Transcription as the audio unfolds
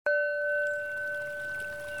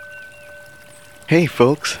Hey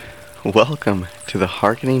folks, welcome to the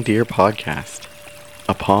Hearkening Deer podcast,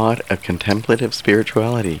 a pod of contemplative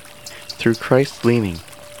spirituality through Christ-leaning,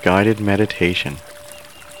 guided meditation.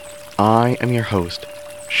 I am your host,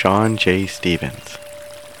 Sean J. Stevens.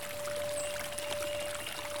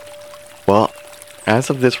 Well, as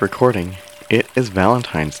of this recording, it is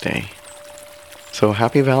Valentine's Day. So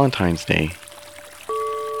happy Valentine's Day.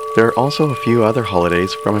 There are also a few other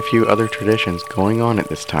holidays from a few other traditions going on at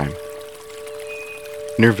this time.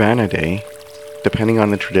 Nirvana Day, depending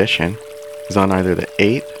on the tradition, is on either the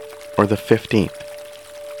 8th or the 15th.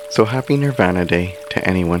 So happy Nirvana Day to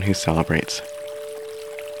anyone who celebrates.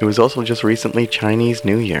 It was also just recently Chinese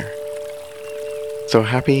New Year. So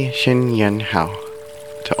happy Xin Yan Hao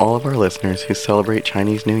to all of our listeners who celebrate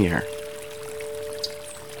Chinese New Year.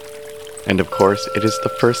 And of course, it is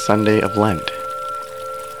the first Sunday of Lent.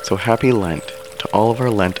 So happy Lent to all of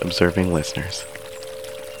our Lent observing listeners.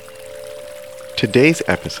 Today's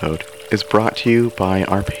episode is brought to you by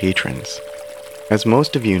our patrons. As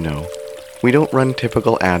most of you know, we don't run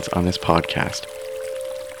typical ads on this podcast.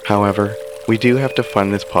 However, we do have to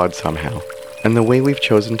fund this pod somehow, and the way we've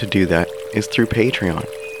chosen to do that is through Patreon.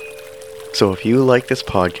 So if you like this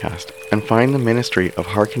podcast and find the ministry of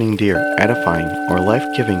Hearkening Deer edifying or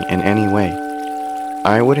life-giving in any way,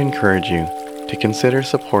 I would encourage you to consider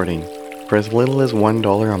supporting for as little as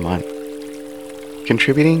 $1 a month.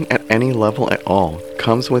 Contributing at any level at all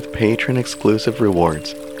comes with patron-exclusive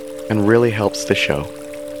rewards and really helps the show.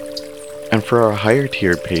 And for our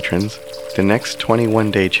higher-tiered patrons, the next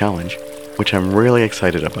 21-day challenge, which I'm really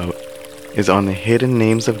excited about, is on the hidden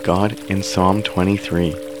names of God in Psalm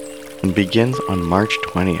 23 and begins on March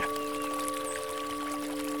 20th.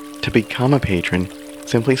 To become a patron,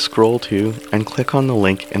 simply scroll to and click on the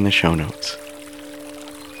link in the show notes.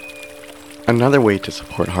 Another way to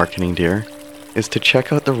support Hearkening Deer is to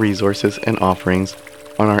check out the resources and offerings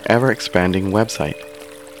on our ever-expanding website.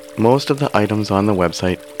 Most of the items on the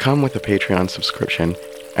website come with a Patreon subscription,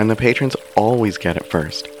 and the patrons always get it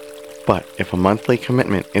first. But if a monthly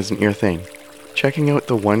commitment isn't your thing, checking out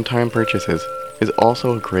the one-time purchases is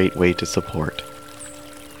also a great way to support.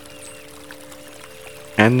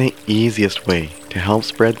 And the easiest way to help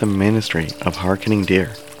spread the ministry of Hearkening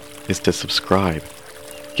Deer is to subscribe,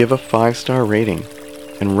 give a 5-star rating,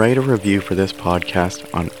 and write a review for this podcast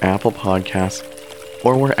on Apple Podcasts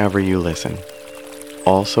or wherever you listen.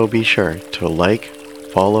 Also be sure to like,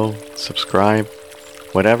 follow, subscribe,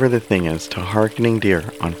 whatever the thing is, to Hearkening Deer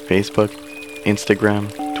on Facebook,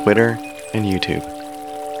 Instagram, Twitter, and YouTube.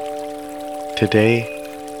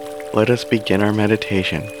 Today, let us begin our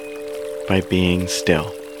meditation by being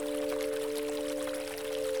still.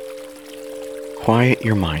 Quiet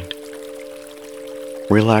your mind.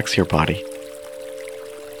 Relax your body.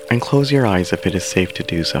 And close your eyes if it is safe to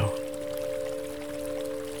do so.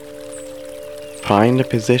 Find a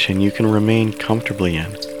position you can remain comfortably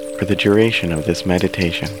in for the duration of this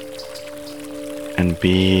meditation. And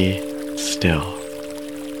be still.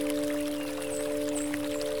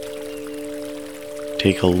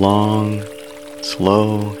 Take a long,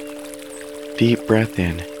 slow, deep breath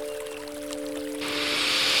in.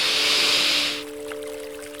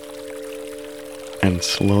 And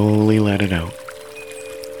slowly let it out.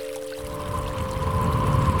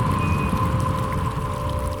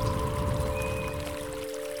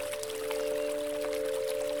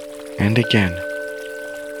 And again.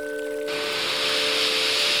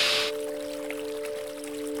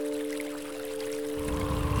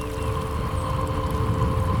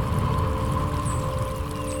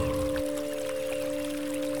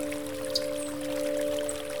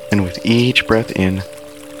 And with each breath in,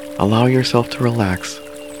 allow yourself to relax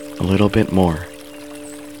a little bit more.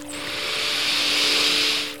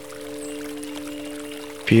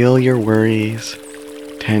 Feel your worries,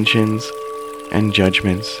 tensions, and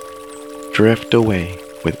judgments drift away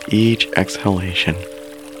with each exhalation.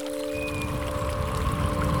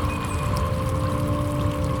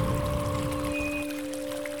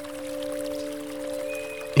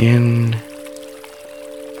 In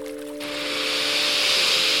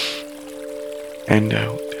and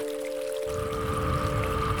out.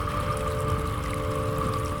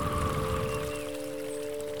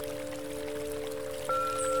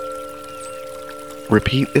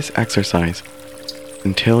 Repeat this exercise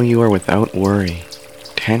until you are without worry,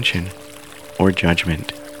 tension, or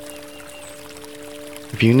judgment.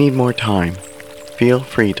 If you need more time, feel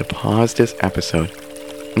free to pause this episode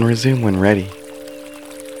and resume when ready.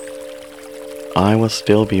 I will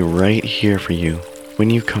still be right here for you when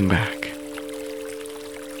you come back.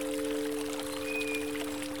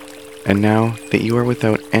 And now that you are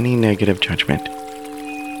without any negative judgment,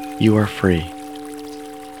 you are free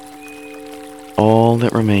all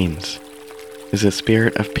that remains is a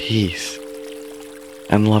spirit of peace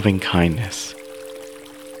and loving kindness.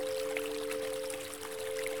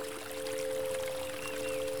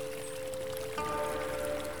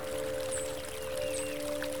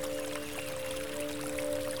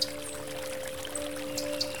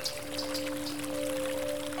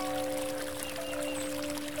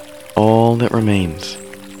 All that remains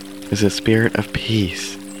is a spirit of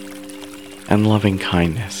peace and loving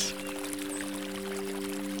kindness.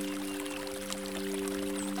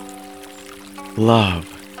 Love.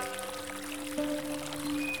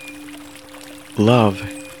 Love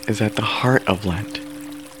is at the heart of Lent.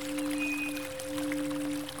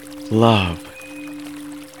 Love.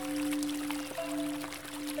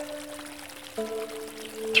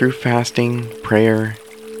 Through fasting, prayer,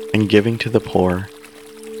 and giving to the poor,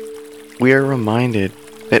 we are reminded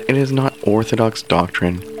that it is not orthodox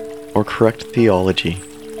doctrine or correct theology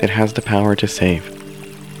that has the power to save,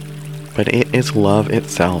 but it is love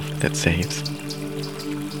itself that saves.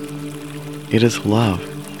 It is love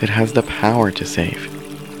that has the power to save.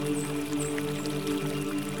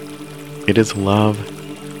 It is love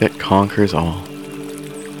that conquers all.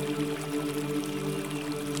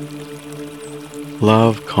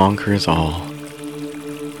 Love conquers all.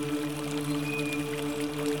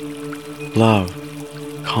 Love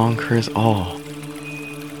conquers all.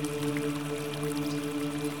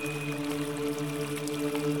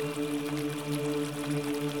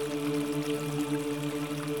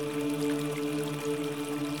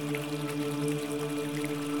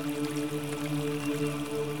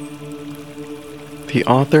 The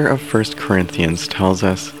author of 1 Corinthians tells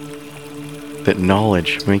us that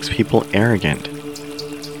knowledge makes people arrogant,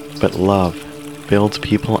 but love builds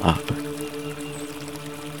people up.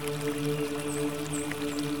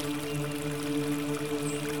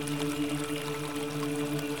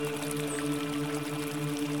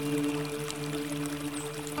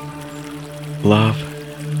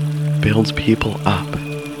 Love builds people up.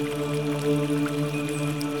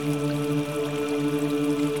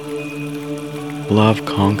 Love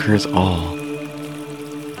conquers all.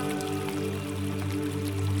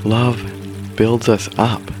 Love builds us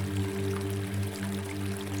up.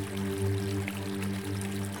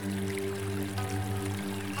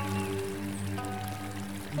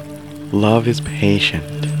 Love is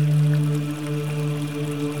patient.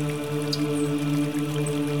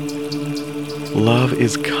 Love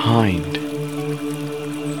is kind.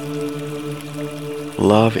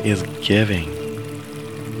 Love is giving.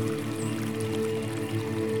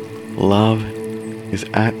 Love is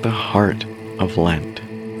at the heart of Lent.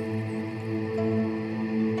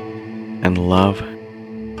 And love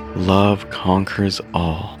conquers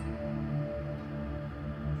all.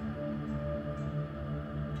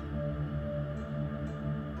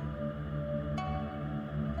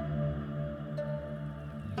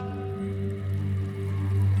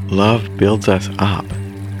 Love builds us up.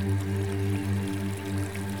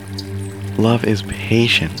 Love is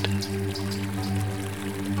patient.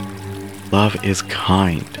 Love is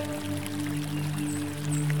kind.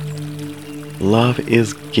 Love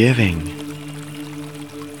is giving.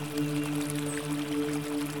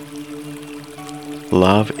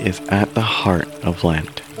 Love is at the heart of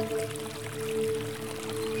Lent.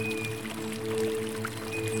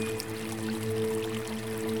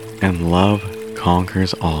 And love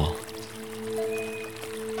conquers all.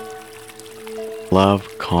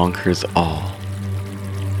 Love conquers all.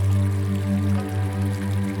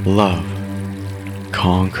 Love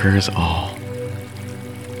conquers all.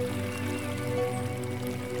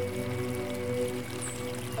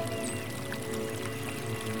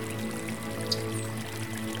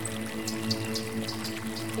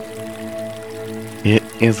 It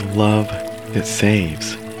is love that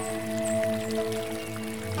saves.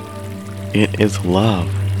 It is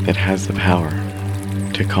love that has the power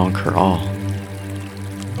to conquer all.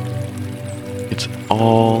 It's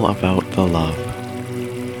all about the love.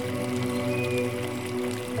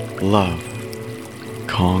 Love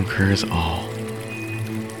conquers all.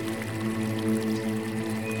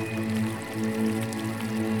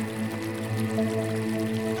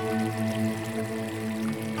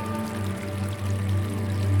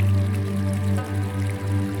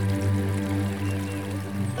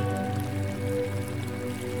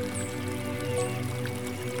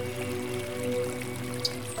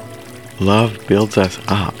 Love builds us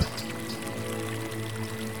up.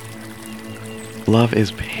 Love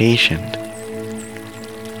is patient.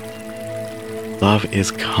 Love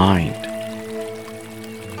is kind.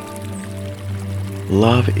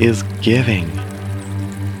 Love is giving.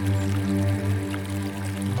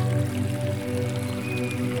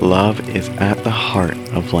 Love is at the heart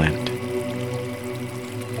of Lent.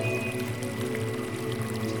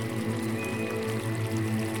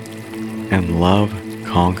 And love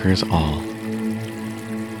conquers all.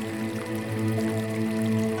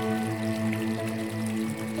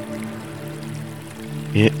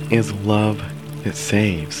 It is love that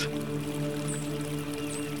saves.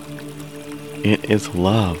 It is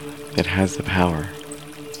love that has the power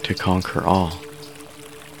to conquer all.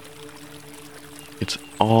 It's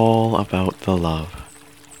all about the love.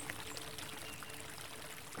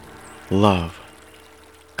 Love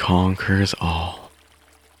conquers all.